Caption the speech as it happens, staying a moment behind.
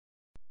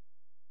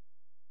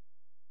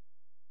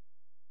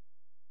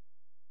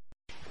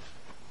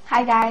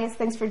Hi guys,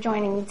 thanks for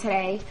joining me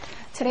today.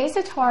 Today's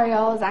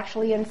tutorial is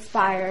actually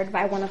inspired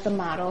by one of the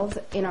models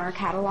in our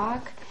catalog.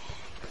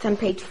 It's on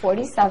page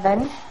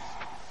 47,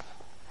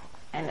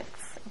 and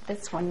it's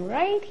this one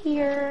right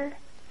here.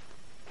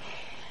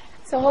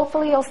 So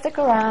hopefully you'll stick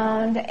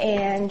around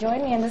and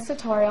join me in this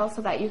tutorial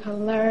so that you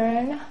can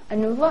learn a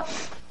new look.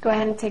 Go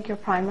ahead and take your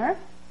primer.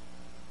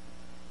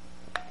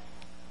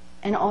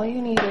 And all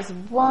you need is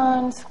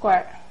one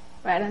squirt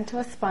right onto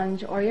a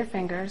sponge or your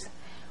fingers,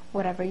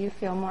 whatever you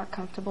feel more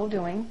comfortable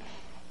doing,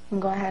 and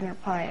go ahead and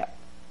apply it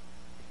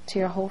to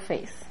your whole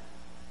face.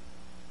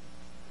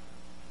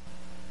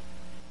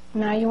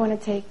 Now you want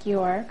to take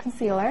your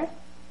concealer,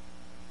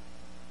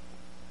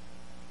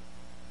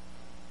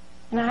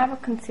 and I have a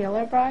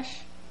concealer brush.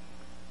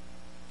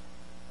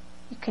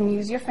 You can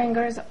use your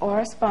fingers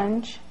or a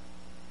sponge.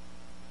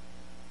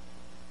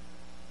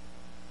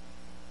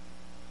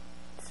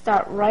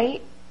 Start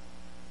right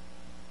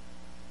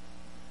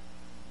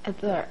at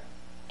the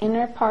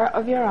inner part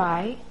of your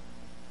eye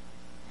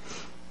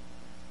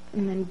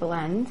and then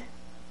blend.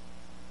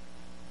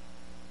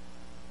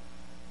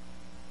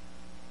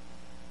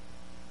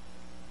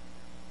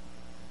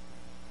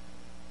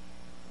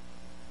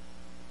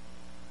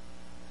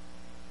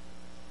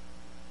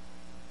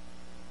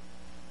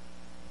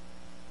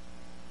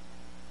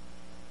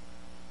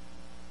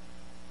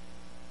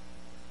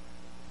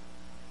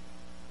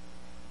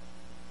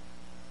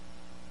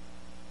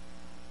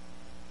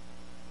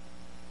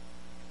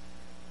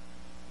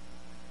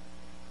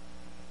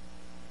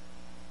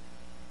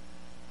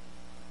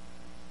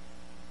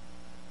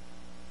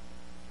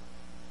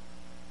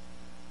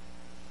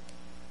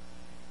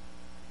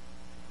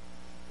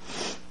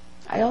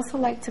 I also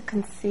like to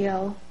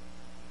conceal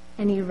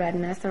any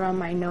redness around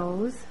my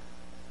nose.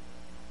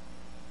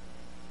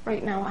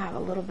 Right now I have a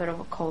little bit of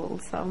a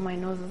cold, so my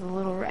nose is a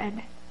little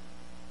red,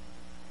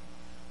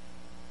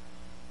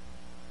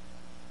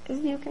 as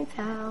you can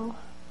tell.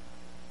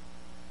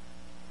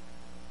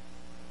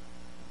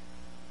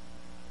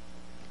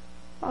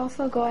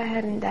 Also go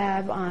ahead and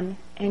dab on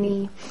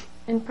any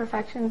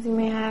imperfections you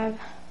may have.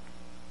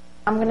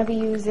 I'm going to be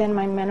using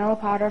my mineral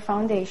powder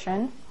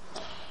foundation,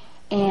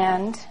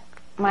 and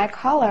my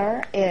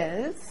color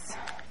is,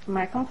 for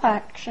my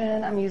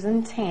complexion, I'm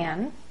using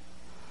tan,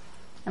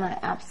 and I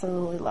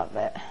absolutely love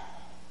it.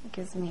 It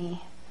gives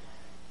me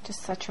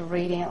just such a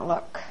radiant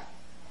look.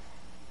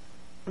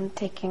 I'm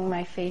taking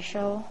my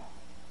facial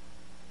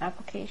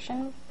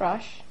application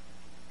brush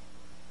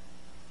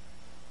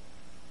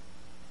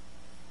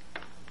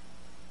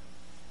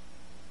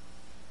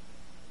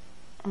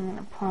and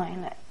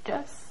applying it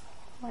just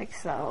like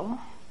so.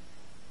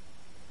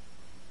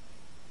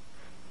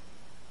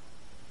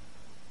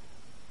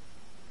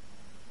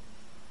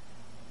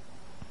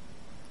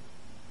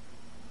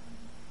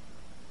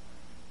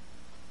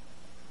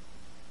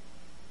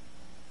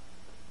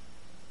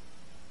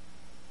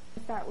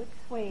 Start with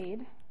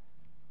Suede,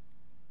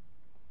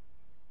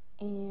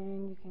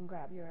 and you can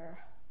grab your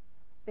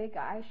big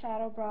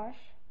eyeshadow brush,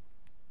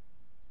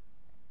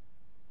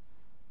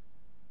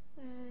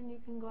 and you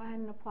can go ahead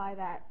and apply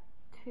that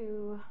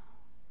to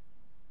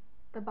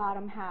the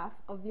bottom half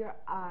of your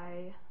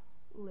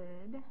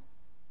eyelid.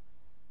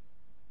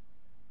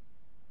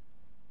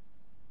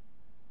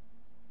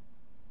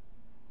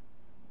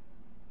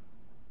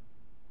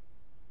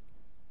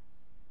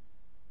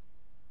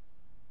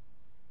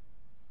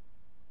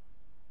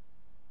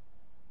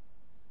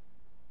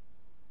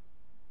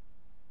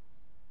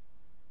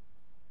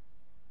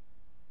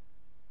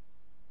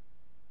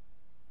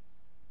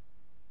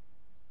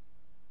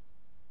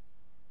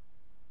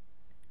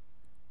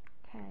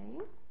 Okay.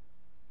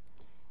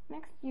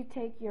 Next, you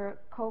take your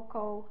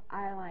cocoa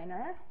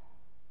eyeliner,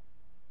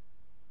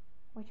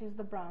 which is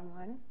the brown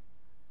one,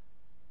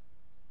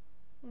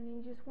 and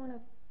you just want to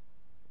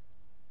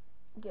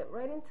get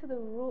right into the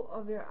root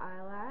of your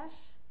eyelash,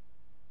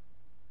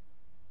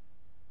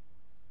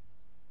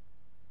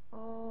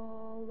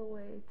 all the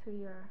way to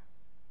your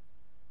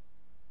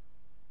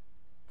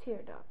tear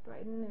duct,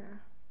 right in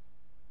there.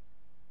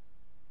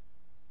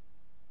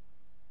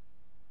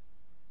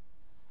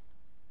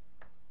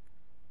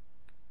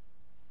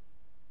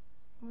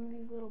 One of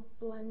these little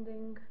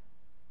blending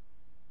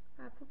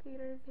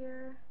applicators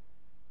here.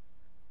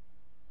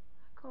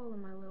 I call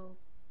them my little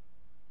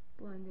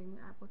blending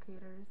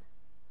applicators.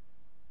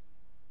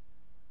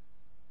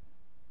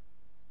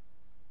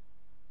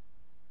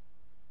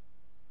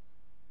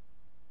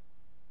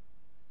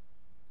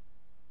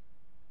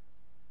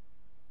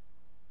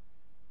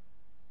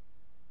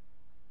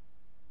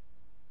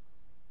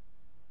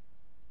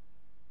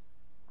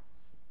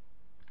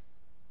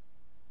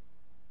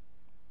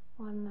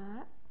 On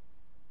that,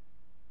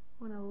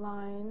 want to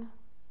line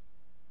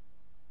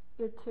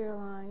your tear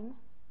line.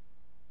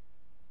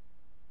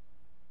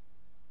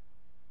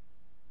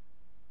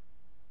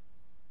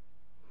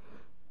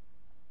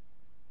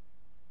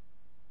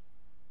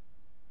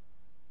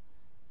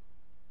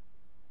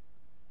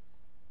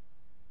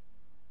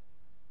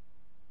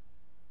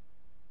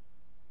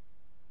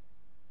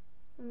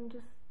 And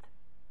just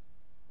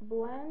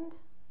blend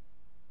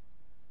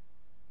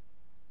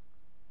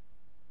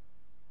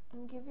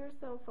And give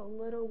yourself a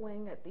little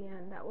wing at the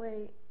end. That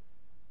way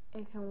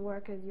it can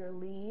work as your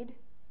lead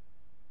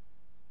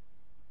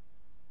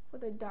for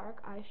the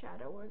dark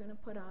eyeshadow we're going to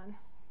put on.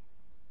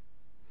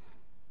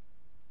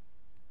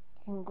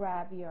 You can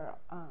grab your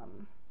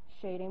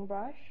shading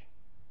brush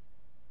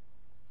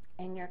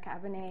and your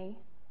Cabernet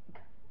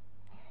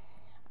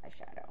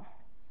eyeshadow.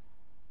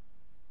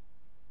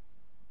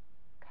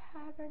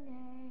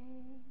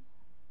 Cabernet.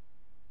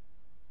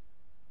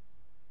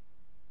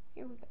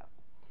 Here we go.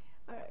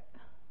 Alright.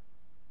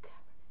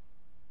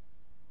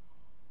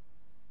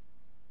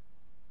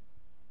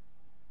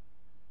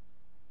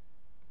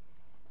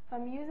 So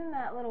I'm using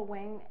that little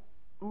wing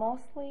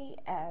mostly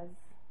as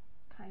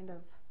kind of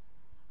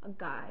a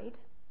guide.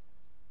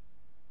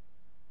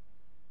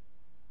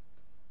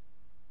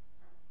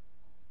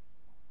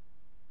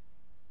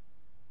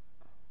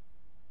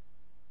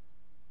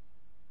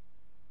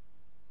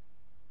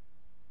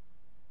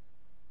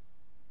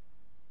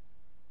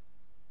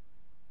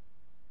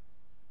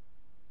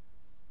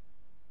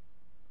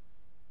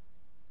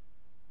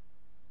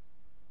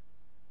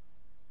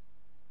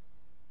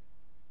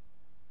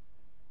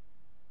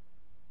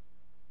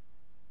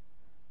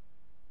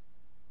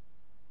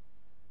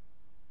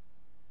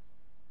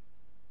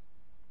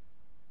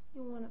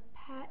 You want to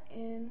pat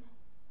in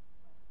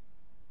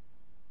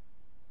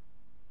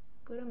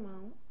a good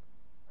amount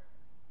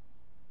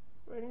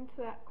right into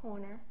that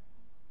corner,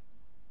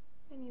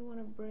 and you want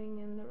to bring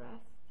in the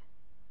rest,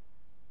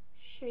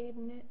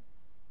 shading it,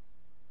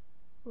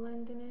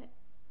 blending it.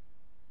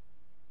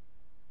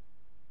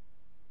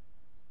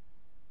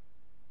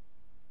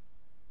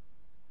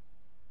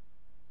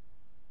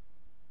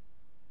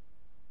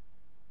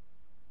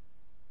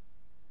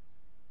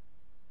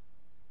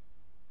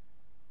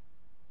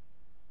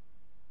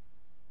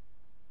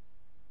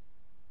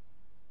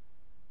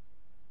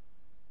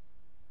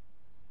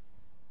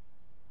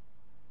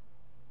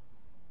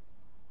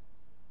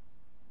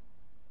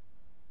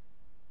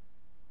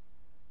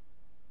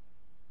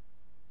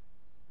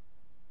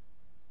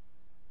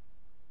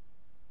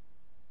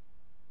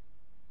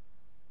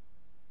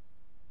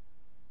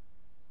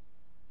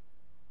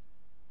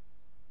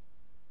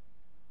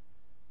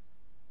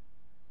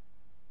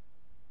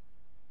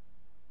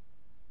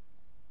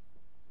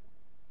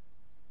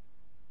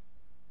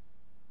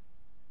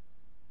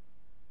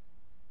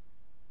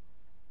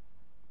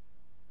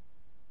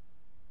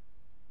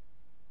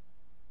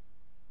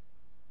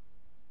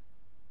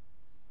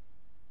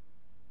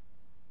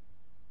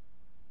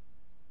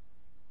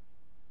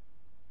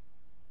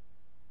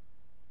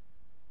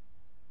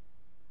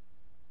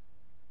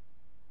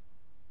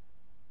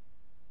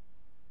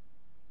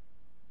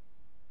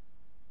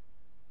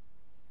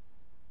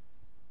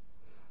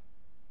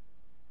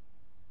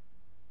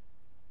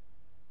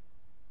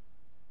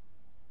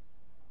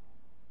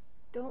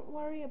 Don't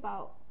worry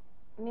about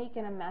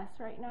making a mess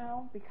right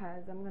now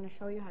because I'm going to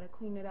show you how to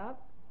clean it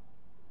up.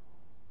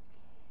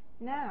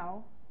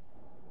 Now,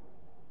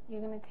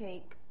 you're going to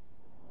take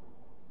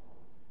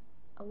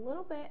a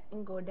little bit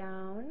and go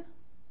down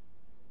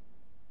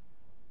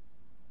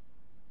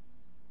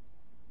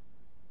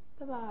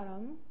the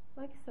bottom,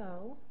 like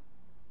so.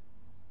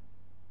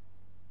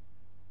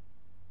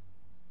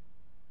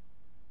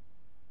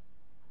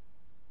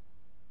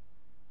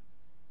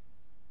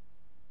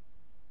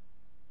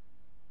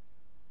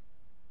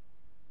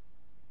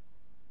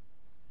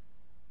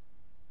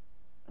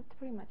 That's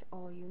pretty much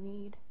all you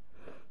need.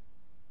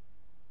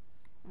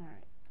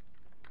 Alright.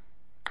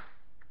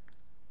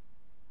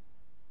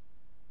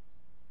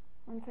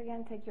 Once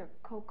again, take your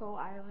cocoa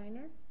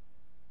eyeliner.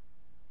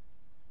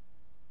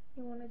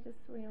 You want to just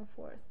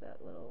reinforce that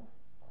little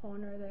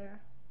corner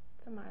there,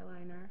 some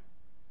eyeliner.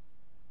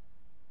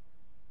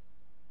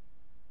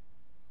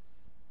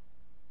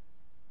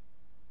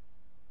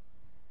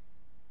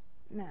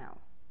 Now,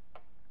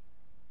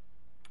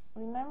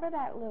 remember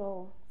that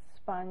little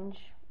sponge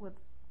with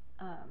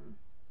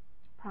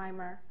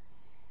primer?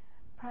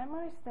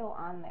 Primer is still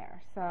on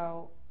there,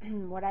 so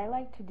what I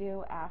like to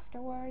do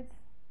afterwards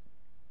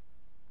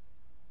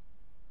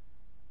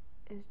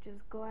is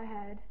just go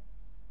ahead,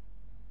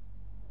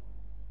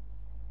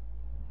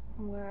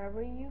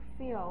 wherever you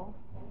feel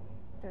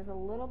there's a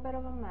little bit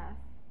of a mess,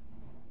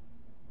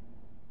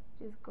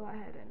 just go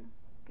ahead and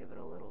give it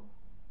a little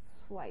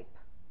swipe.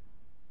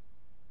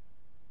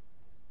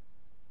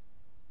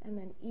 And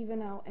then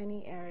even out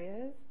any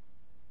areas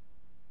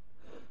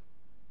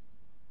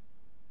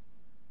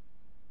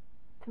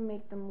to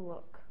make them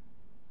look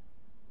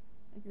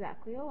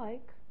exactly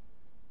alike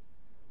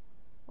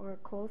or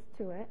close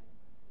to it.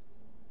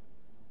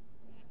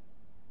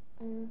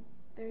 And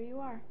there you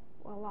are.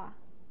 Voila.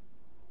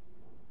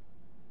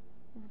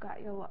 You've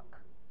got your look.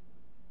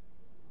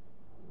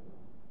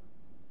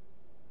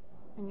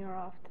 And you're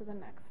off to the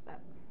next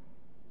step.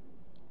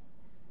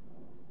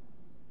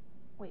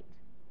 Wait.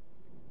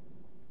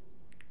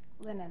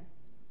 Linen.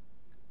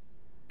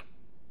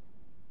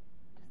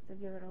 Just to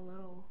give it a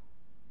little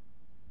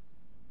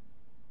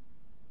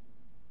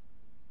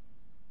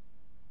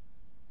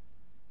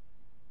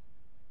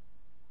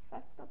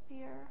effect up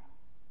here.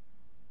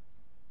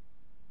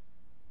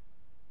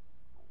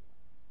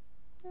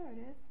 There it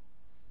is.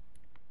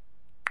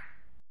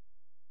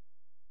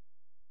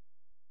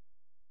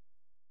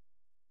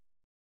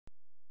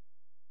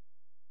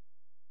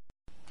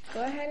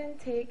 Go ahead and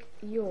take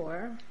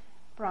your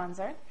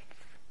bronzer.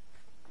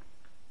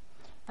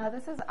 Now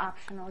this is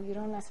optional, you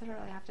don't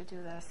necessarily have to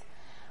do this,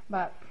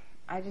 but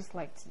I just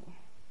like to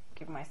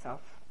give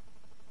myself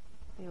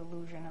the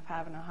illusion of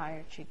having a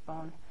higher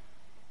cheekbone.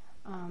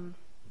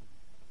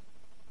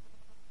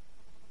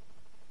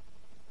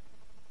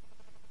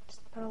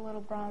 Just put a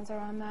little bronzer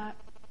on that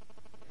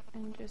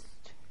and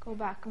just go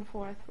back and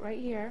forth right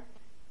here,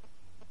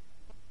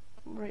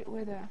 right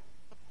where the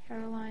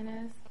hairline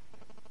is,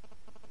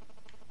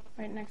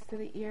 right next to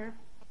the ear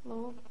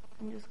lobe,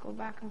 and just go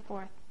back and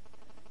forth.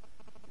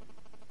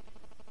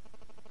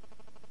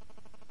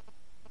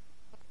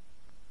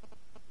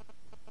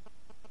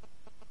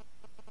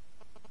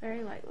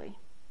 Very lightly.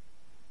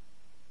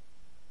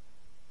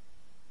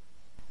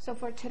 So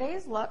for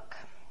today's look,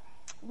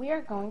 we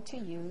are going to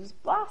use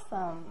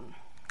Blossom.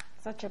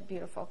 Such a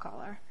beautiful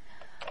color.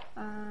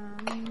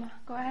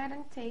 Go ahead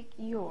and take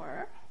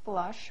your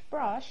blush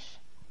brush,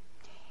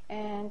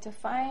 and to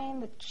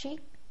find the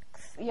cheeks,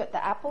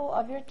 the apple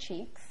of your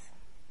cheeks,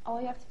 all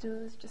you have to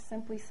do is just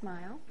simply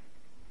smile.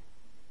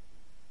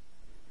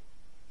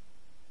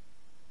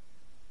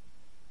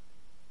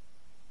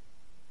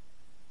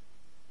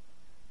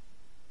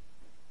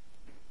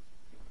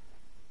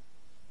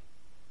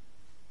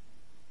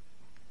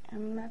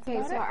 And that's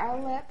okay, so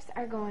our lips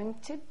are going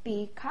to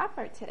be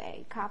copper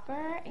today.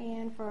 Copper,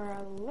 and for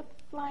a lip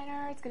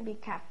liner, it's going to be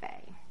Cafe.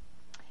 I'm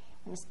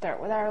going to start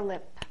with our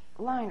lip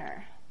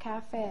liner,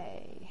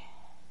 Cafe.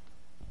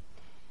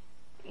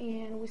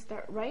 And we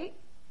start right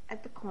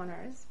at the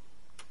corners.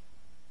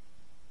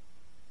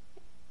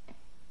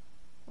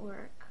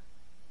 Work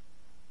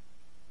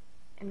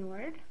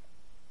inward.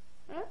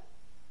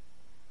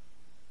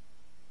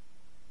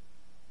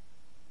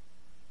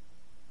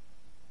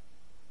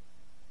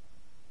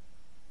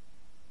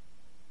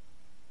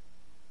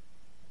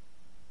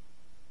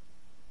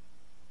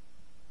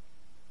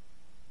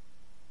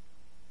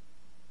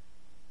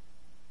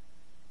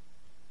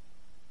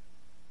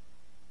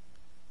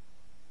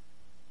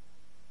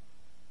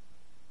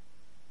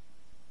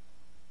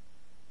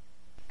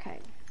 Okay,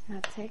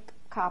 now take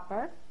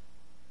copper.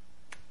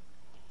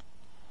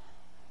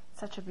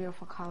 Such a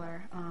beautiful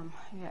color. I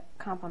get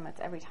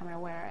compliments every time I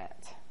wear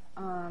it.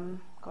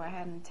 Go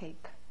ahead and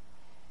take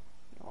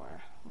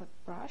your lip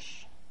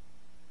brush.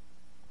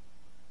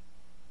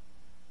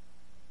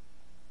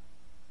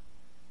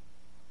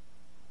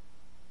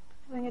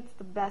 I think it's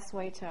the best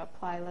way to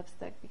apply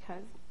lipstick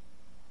because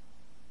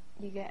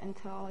you get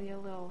into all your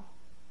little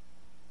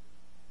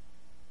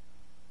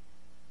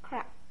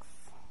cracks.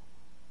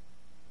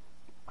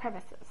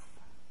 Crevices.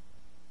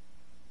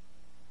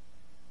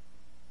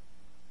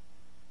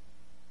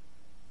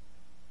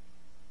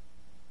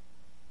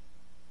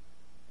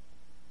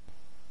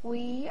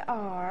 We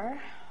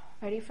are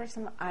ready for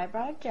some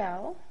eyebrow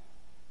gel.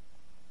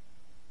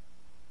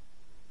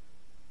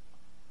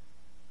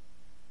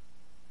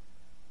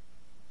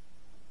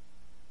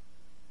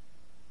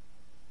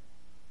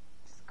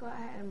 Just go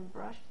ahead and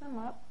brush them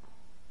up.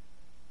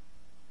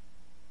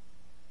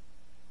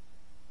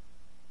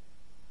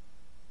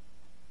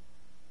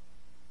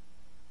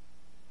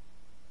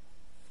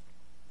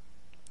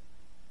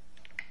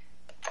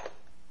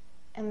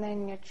 And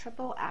then your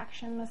triple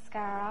action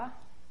mascara.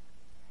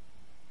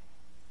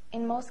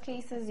 In most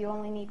cases, you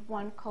only need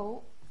one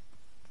coat,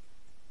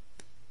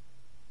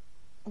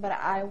 but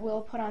I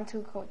will put on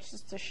 2 coats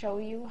just to show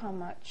you how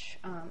much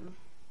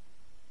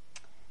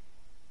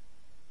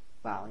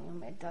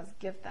volume it does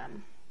give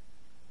them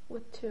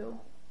with 2.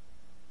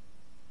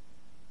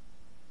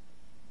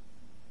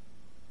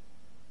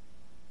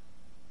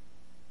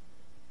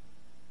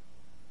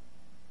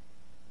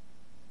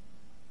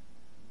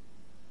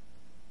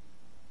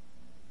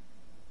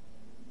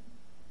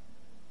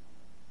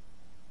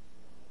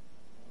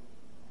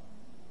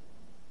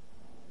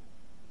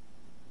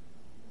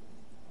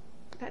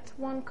 That's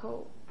 1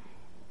 coat.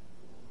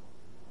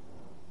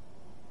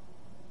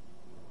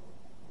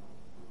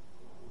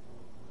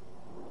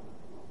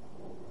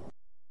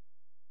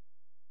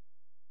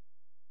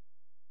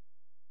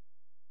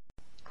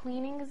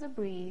 Cleaning is a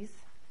breeze.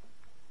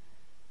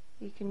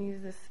 You can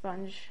use the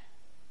sponge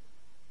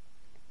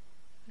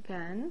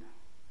again.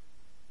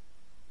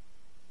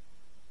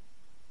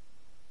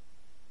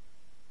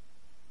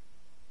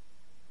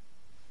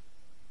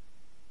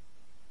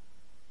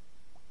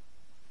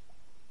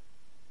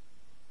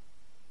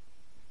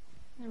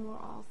 And we're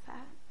all set.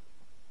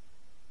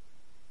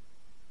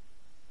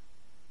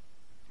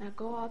 Now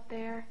go out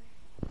there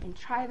and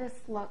try this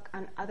look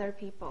on other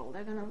people.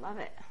 They're gonna love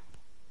it.